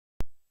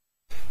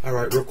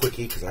Alright, real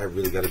quickie, because I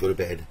really got to go to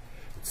bed.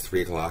 It's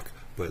 3 o'clock,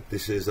 but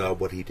this is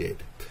what he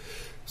did.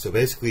 So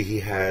basically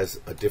he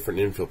has a different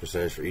infill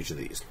percentage for each of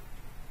these.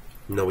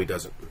 No, he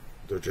doesn't.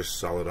 They're just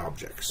solid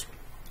objects.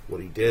 What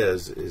he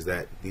does is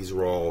that these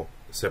are all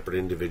separate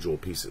individual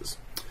pieces.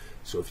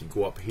 So if you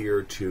go up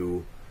here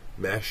to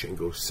Mesh and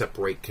go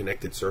Separate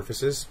Connected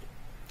Surfaces,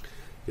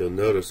 you'll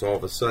notice all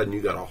of a sudden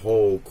you got a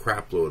whole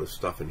crap load of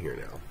stuff in here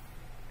now.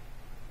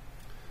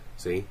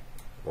 See?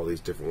 All these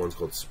different ones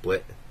called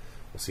Split.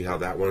 We'll see how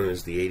that one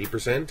is the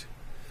 80%.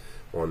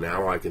 Well,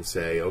 now I can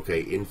say,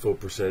 okay, infill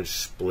percentage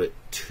split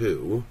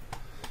 2,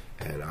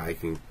 and I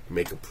can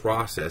make a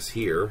process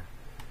here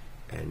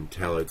and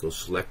tell it go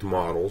select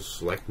models,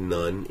 select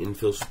none,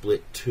 infill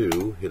split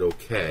 2, hit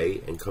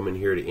OK, and come in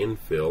here to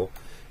infill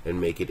and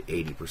make it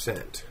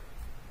 80%.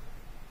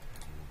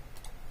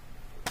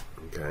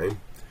 Okay,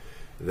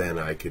 then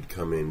I could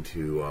come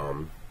into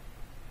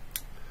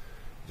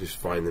just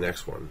find the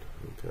next one.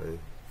 Okay,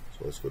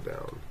 so let's go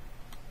down.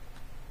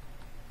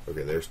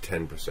 Okay, there's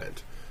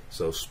 10%.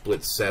 So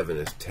split 7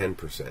 is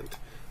 10%.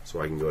 So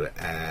I can go to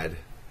add,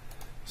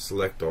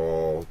 select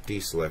all,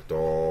 deselect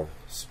all,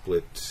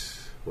 split,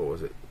 what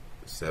was it?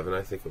 7,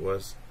 I think it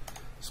was.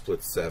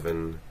 Split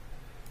 7,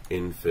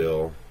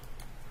 infill,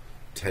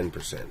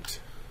 10%.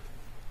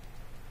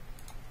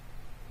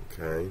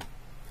 Okay.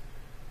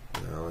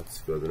 Now let's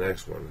go to the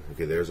next one.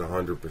 Okay, there's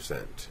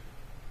 100%.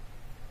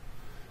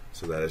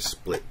 So that is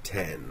split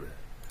 10.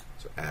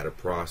 So add a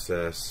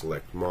process,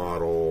 select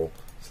model,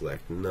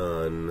 select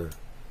none,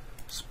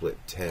 split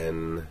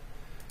 10,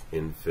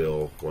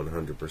 infill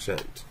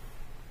 100%.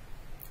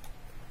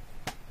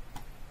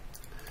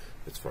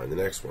 Let's find the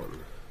next one.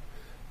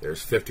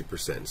 There's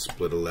 50%.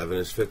 Split 11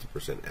 is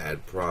 50%.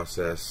 Add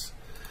process,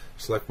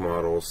 select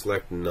model,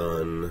 select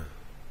none.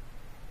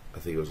 I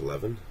think it was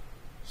 11.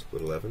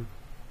 Split 11.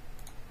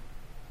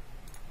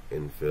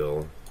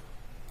 Infill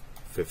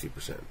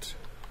 50%.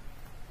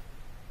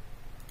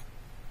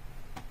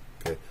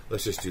 Okay,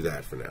 let's just do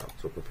that for now.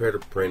 So prepare to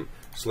print,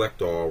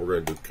 select all.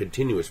 We're going to do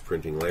continuous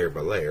printing layer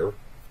by layer.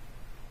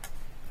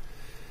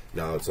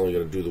 Now it's only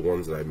going to do the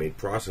ones that I made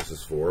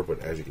processes for, but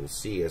as you can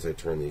see, as I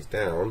turn these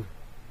down,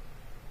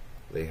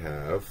 they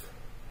have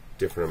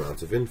different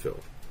amounts of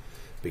infill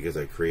because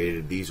I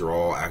created, these are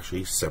all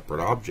actually separate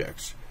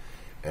objects,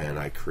 and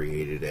I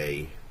created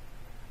a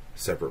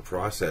separate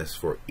process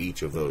for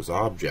each of those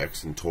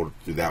objects and told it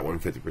to do that one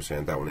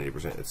 50%, that one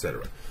 80%,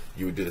 etc.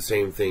 You would do the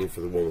same thing for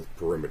the one with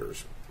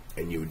perimeters,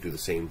 and you would do the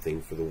same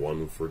thing for the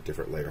one for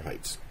different layer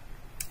heights.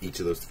 Each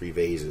of those 3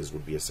 vases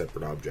would be a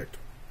separate object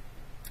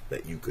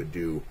that you could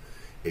do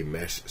a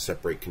mesh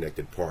separate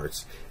connected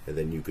parts, and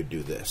then you could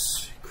do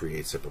this,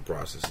 create separate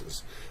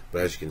processes.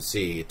 But as you can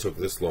see, it took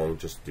this long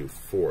just to do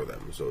 4 of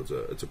them, so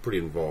it's a pretty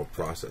involved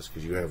process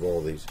because you have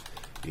all these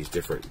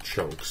different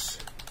chunks,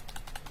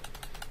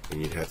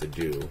 and you'd have to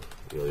do,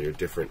 you know, your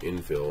different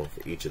infill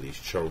for each of these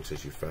chunks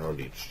as you found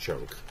each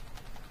chunk.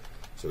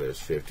 So there's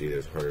 50,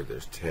 there's 100,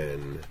 there's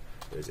 10,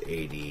 there's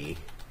 80.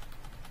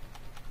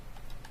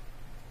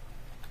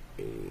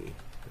 Now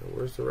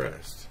where's the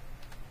rest?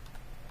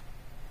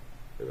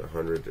 There's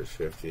 100, there's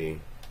 50.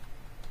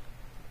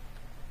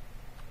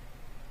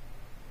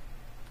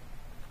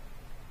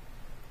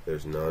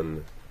 There's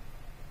none.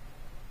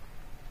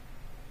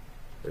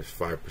 There's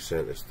 5%,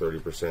 there's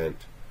 30%.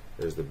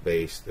 There's the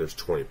base, there's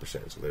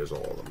 20%, so there's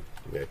all of them.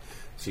 Okay,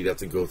 so you'd have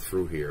to go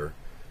through here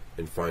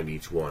and find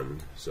each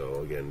one.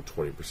 So again,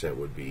 20%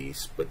 would be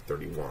split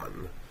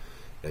 31,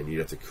 and you'd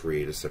have to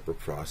create a separate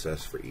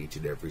process for each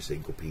and every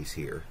single piece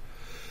here.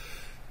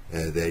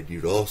 And then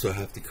you'd also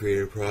have to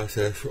create a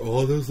process for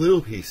all those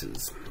little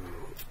pieces.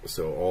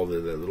 So all the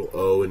little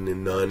O and the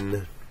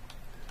none,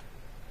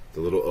 the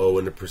little O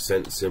and the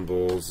percent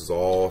symbols is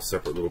all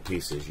separate little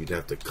pieces. You'd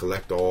have to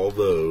collect all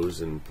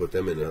those and put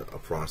them in a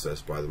process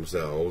by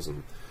themselves,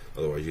 and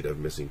otherwise you'd have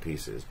missing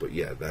pieces. But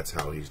yeah, that's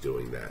how he's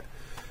doing that.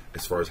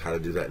 As far as how to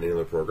do that in any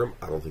other program,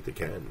 I don't think they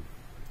can.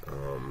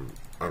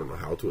 I don't know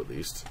how to, at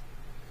least.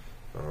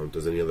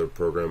 Does any other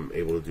program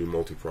able to do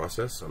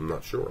multi-process? I'm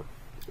not sure.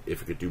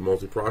 If it could do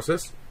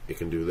multi-process, it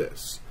can do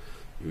this.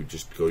 You would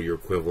just go your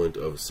equivalent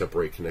of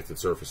separate connected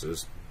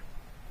surfaces,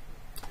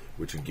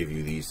 which would give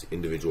you these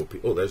individual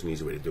oh, there's an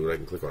easy way to do it. I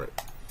can click on it.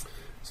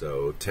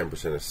 So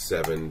 10% is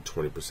 7,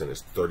 20%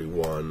 is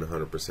 31,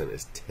 100%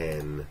 is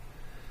 10,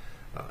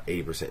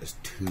 80% is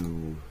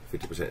 2,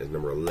 50% is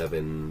number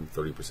 11,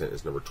 30%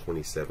 is number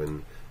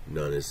 27,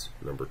 none is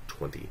number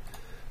 20.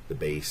 The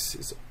base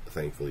is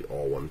thankfully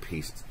all one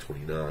piece, it's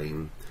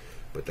 29,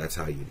 but that's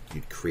how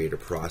you'd create a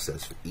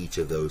process for each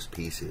of those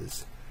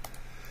pieces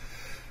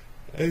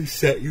and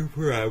set your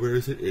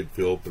parameters and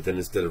infill. But then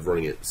instead of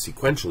running it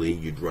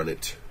sequentially, you'd run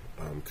it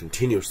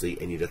continuously,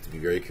 and you'd have to be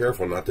very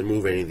careful not to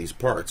move any of these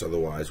parts,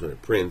 otherwise when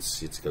it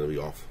prints it's going to be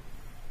off.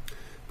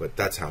 But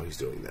that's how he's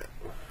doing that.